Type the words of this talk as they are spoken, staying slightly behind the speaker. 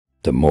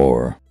The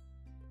more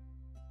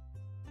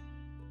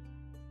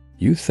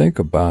you think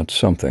about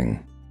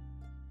something,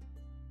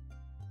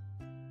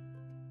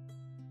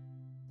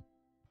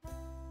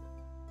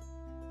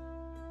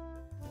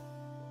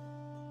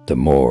 the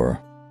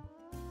more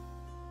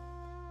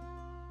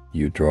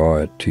you draw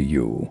it to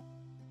you.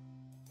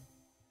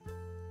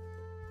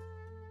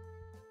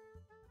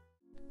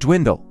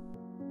 Dwindle.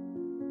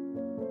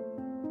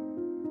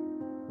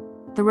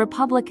 The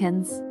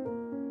Republicans.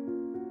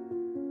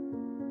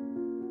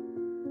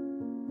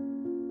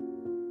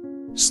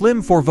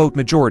 Slim for vote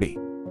majority.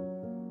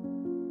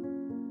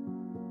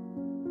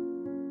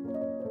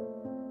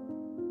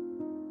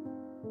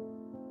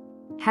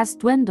 Has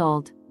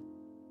dwindled.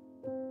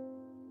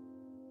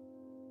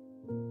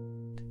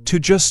 To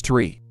just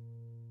 3.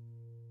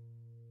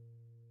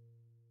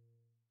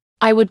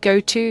 I would go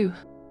too.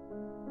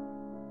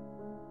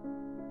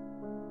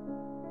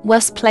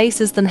 Worse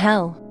places than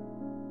hell.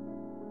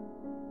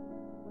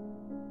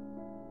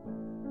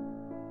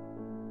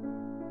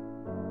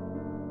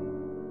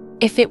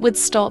 If it would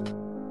stop.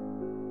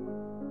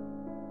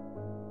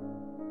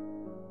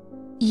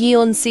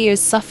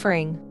 Yeon-seo's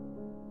suffering.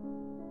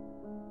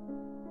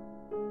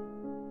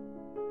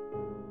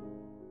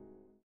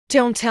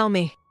 Don't tell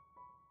me.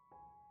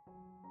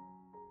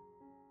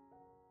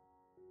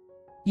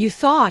 You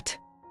thought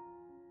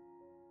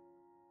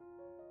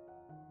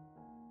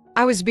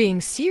I was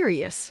being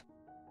serious.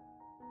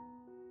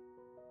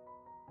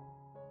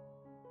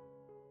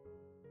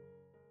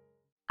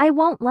 I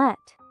won't let.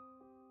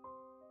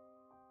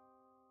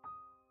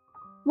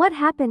 What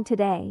happened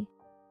today?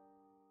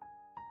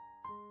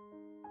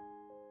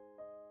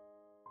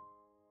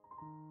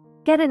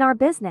 Get in our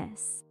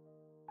business.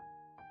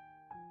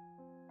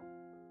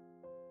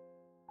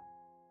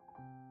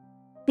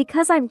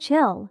 Because I'm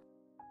chill.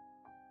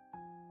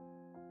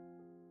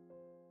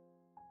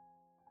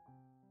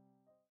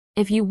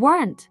 If you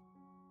weren't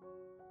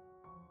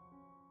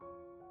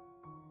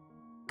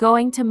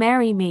going to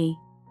marry me,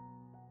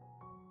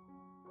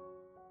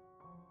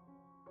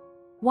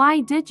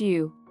 why did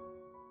you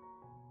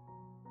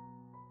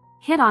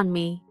hit on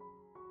me?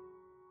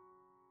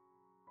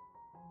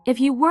 If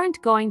you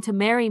weren't going to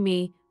marry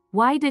me,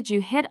 why did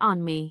you hit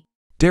on me?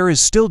 There is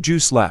still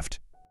juice left.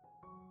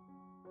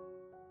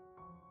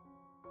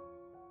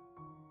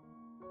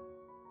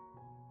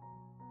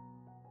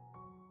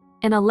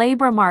 In a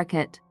labor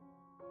market.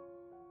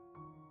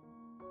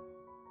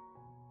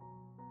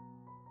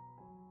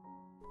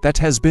 That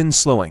has been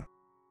slowing.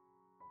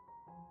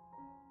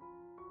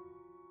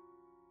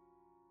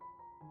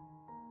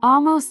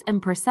 Almost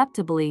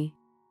imperceptibly.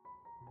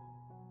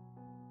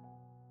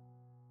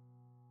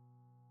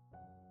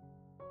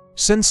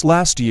 Since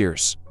last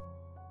year's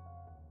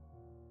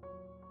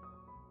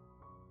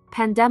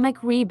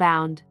pandemic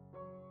rebound.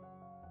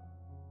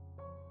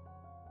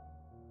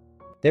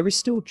 There is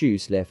still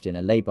juice left in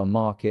a labour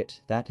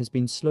market that has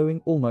been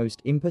slowing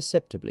almost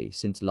imperceptibly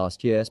since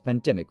last year's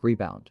pandemic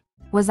rebound.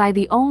 Was I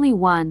the only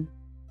one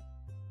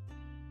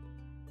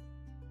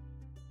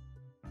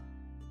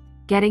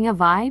getting a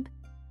vibe?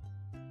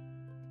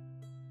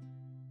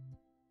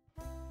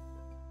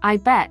 I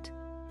bet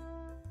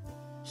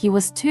he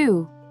was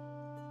too.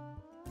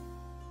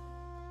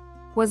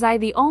 Was I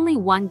the only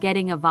one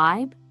getting a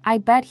vibe? I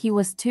bet he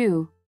was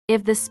too.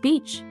 If the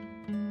speech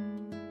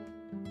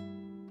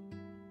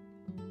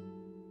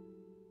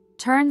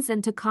turns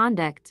into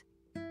conduct,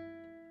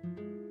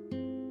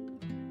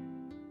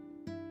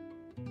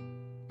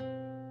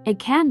 it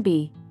can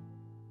be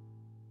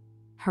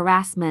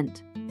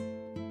harassment.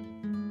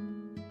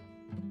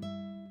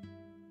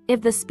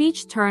 If the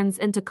speech turns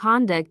into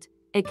conduct,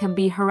 it can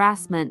be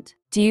harassment.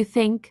 Do you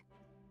think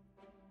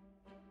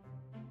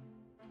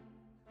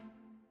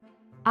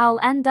I'll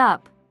end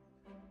up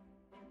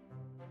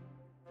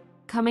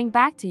coming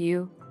back to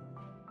you?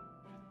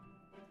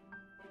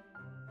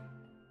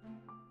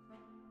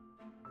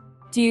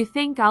 Do you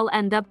think I'll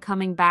end up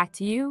coming back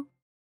to you?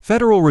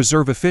 Federal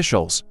Reserve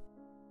officials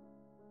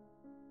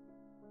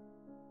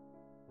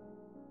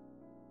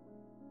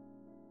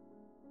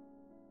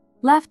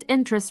left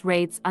interest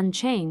rates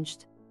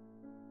unchanged.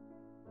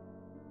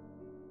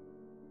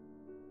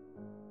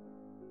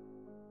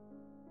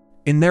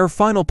 in their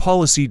final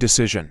policy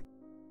decision.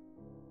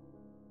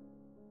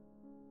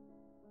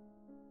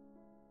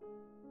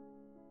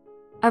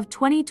 Of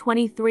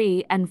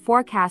 2023 and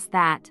forecast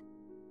that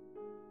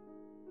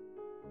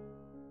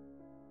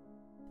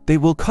they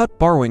will cut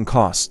borrowing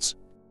costs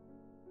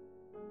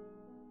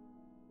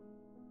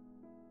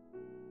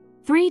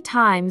 3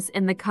 times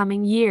in the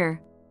coming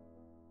year.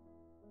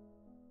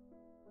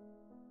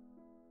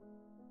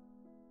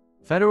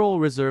 Federal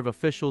Reserve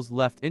officials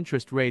left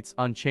interest rates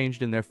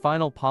unchanged in their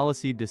final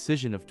policy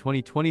decision of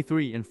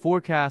 2023 and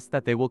forecast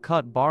that they will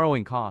cut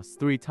borrowing costs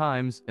 3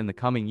 times in the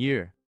coming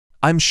year.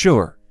 I'm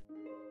sure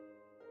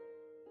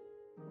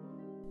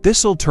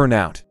this'll turn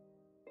out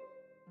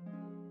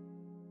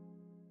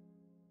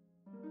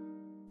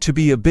to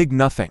be a big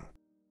nothing.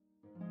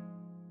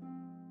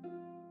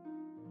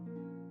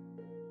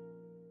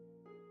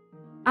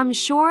 I'm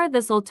sure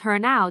this'll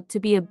turn out to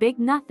be a big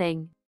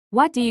nothing.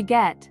 What do you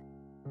get?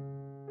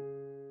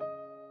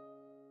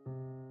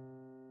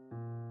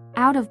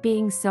 Out of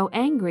being so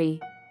angry.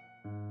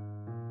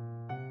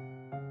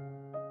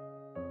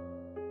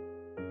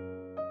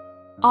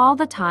 All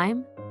the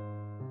time?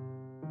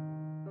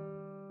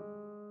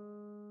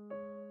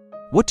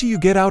 What do you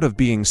get out of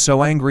being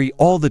so angry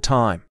all the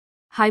time?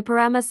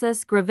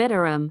 Hyperemesis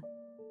gravidarum.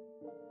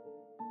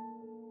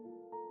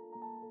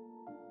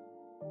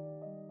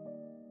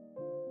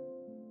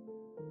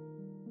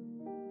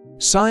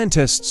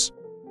 Scientists.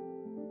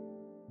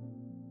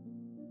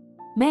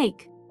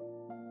 Make.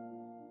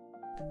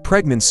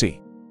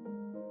 Pregnancy.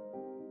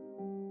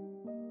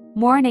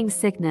 Morning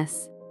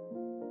sickness.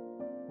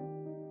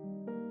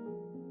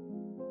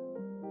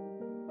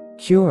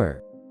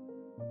 Cure.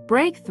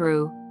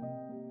 Breakthrough.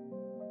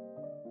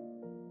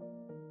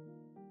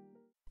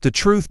 The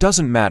truth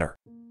doesn't matter.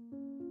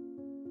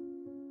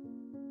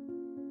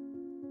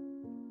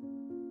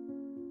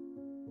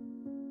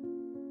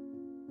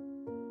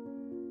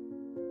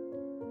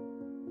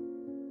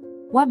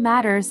 What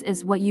matters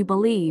is what you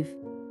believe.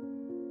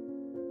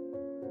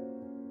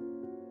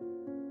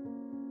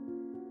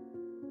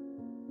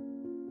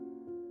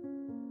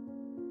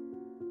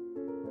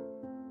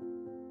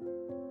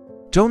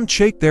 Don't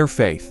shake their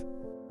faith.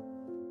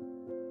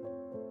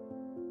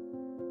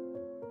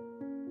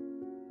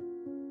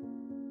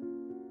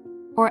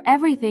 Or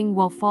everything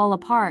will fall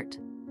apart.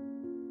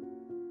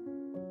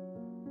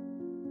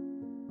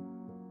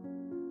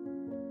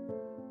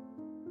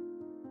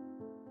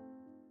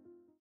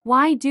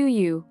 Why do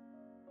you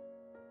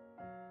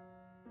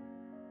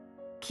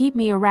keep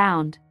me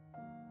around?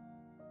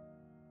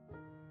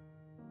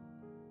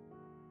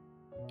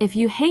 If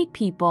you hate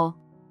people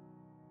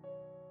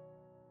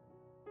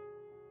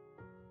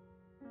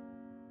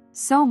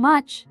so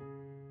much,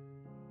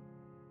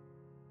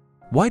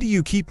 why do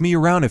you keep me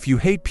around if you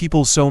hate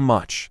people so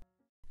much?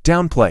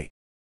 Downplay.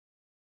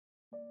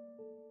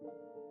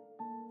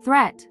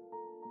 threat,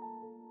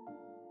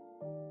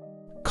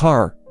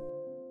 Car.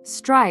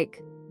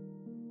 strike,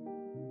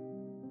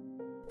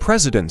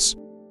 Presidents.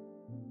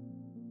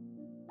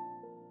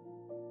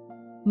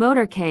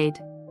 motorcade,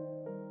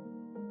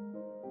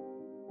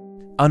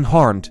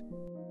 Unharmed.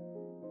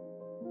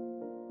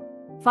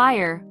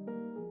 fire,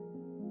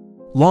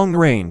 Long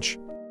range.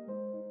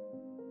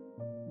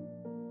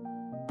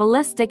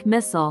 ballistic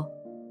missile,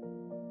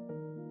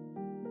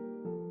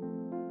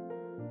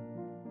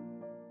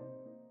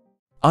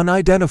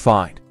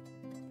 Unidentified.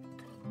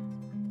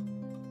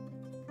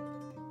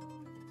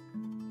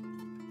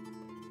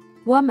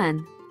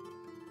 woman,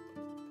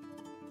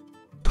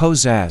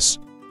 Pose as.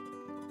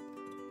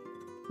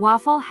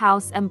 Waffle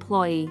House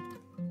employee,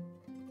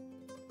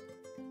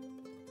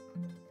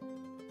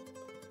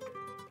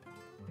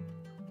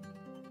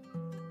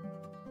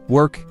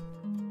 Work.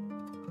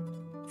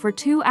 for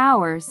 2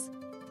 hours,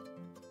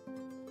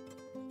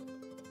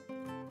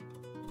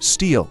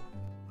 Steal.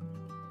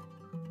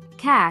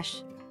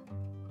 cash,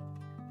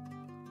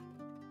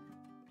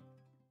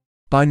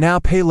 Buy now,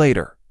 pay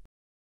later.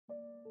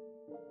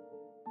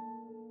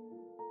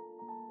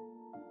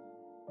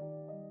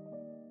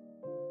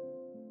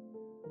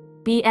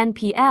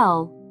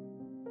 BNPL,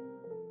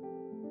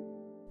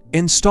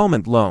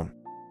 Installment loan.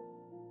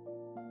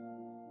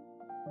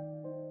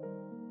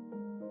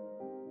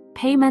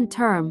 payment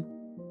term,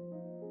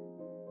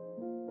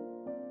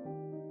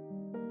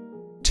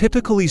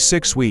 Typically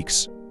 6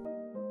 weeks.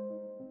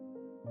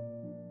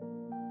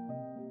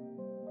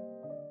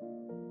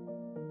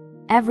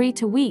 every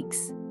 2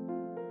 weeks,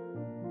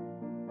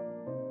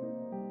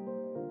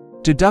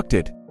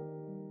 Deducted.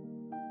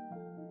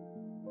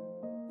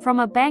 from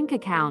a bank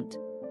account,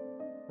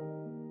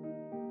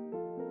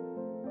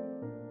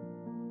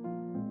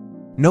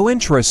 No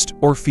interest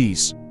or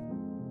fees.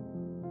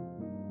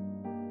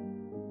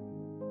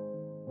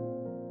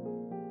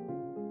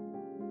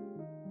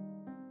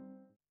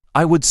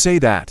 I would say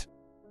that.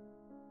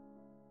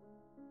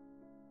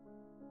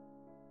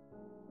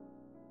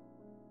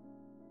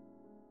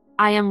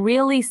 I am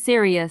really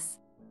serious.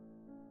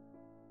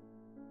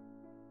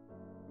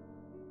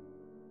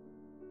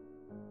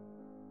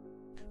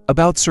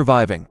 About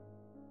surviving.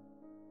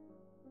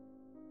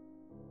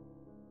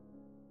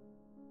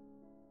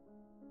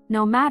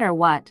 No matter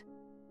what.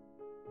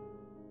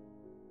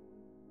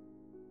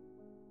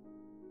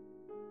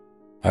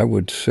 I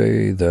would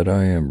say that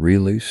I am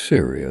really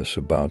serious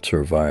about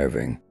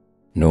surviving,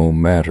 no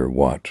matter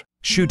what.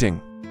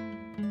 Shooting.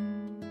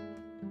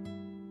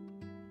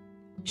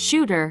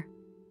 Shooter,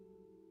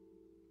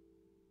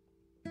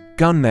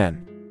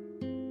 Gunman.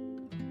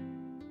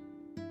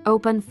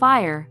 open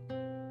fire,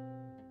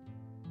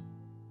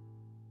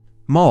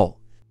 Mall.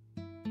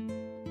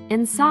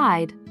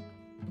 inside,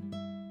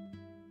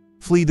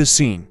 Flee the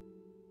scene.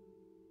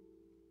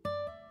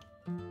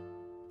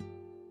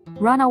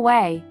 run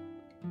away,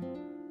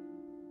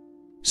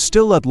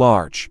 Still at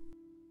large.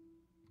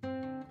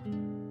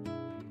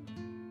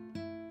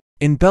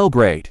 In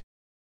Belgrade.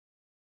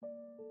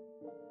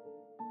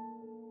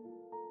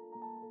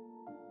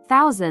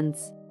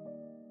 thousands,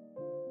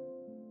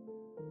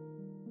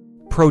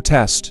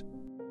 Protest.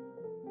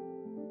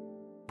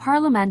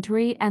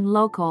 Parliamentary and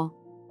local.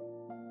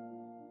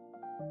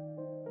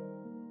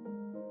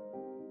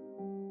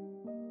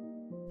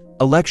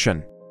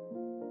 Election.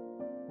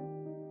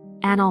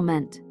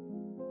 Annulment.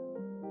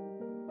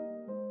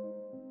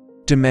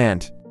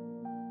 Demand.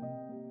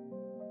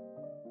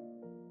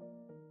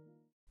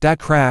 That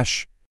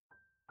crash.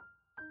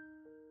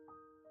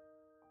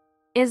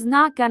 Is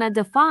not gonna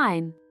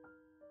define.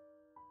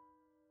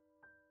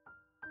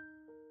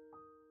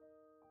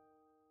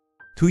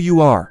 Who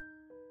you are.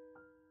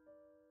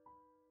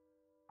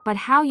 But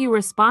how you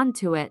respond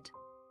to it.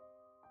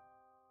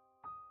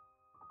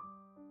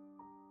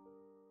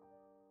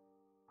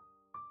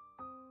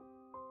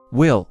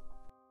 Will.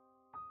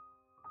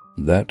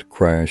 That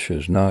crash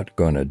is not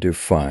gonna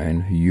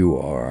define who you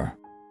are,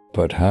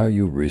 but how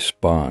you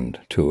respond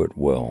to it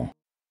will.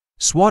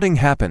 Swatting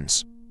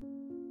happens.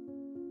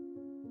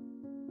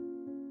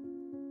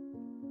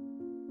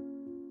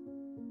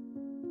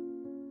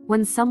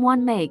 When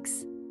someone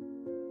makes.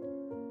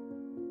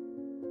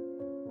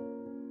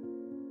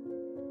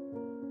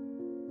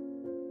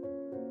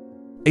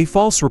 A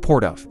false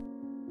report of.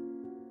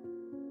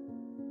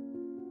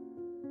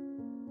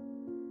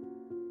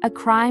 A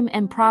crime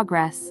in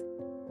progress.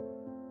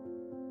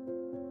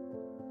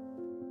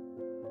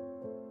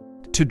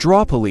 To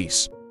draw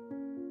police.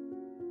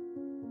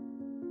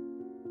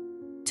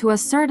 To a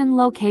certain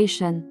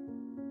location.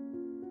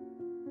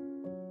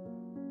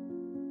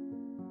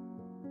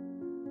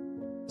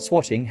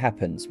 Swatting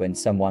happens when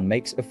someone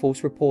makes a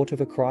false report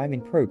of a crime in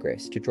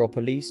progress to draw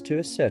police to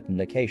a certain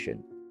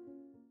location.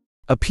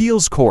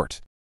 Appeals court.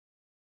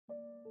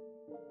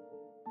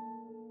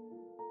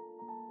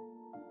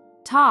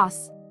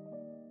 Toss.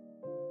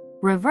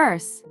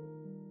 Reverse.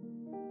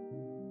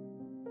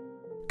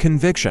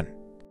 Conviction.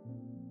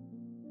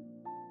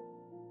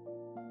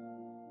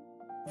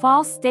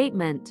 False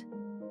statement.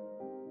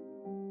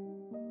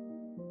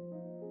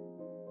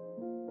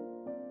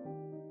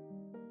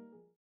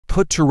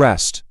 Put to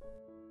rest.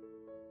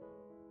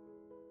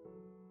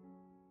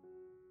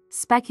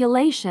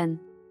 Speculation.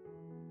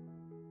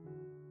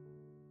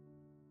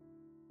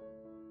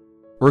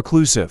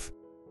 Reclusive.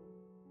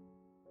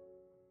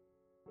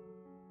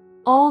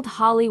 Old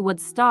Hollywood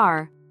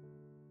star.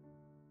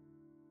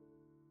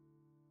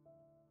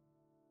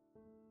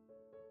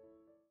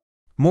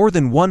 More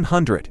than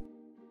 100.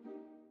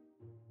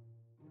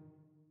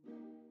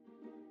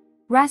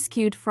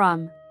 Rescued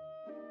from.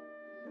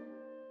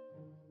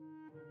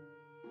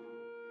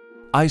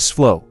 Ice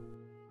flow.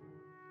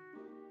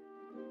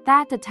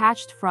 That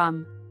detached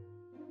from.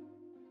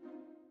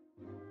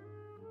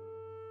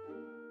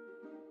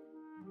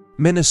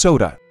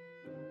 Minnesota.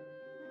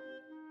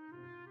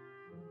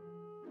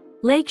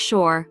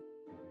 Lakeshore.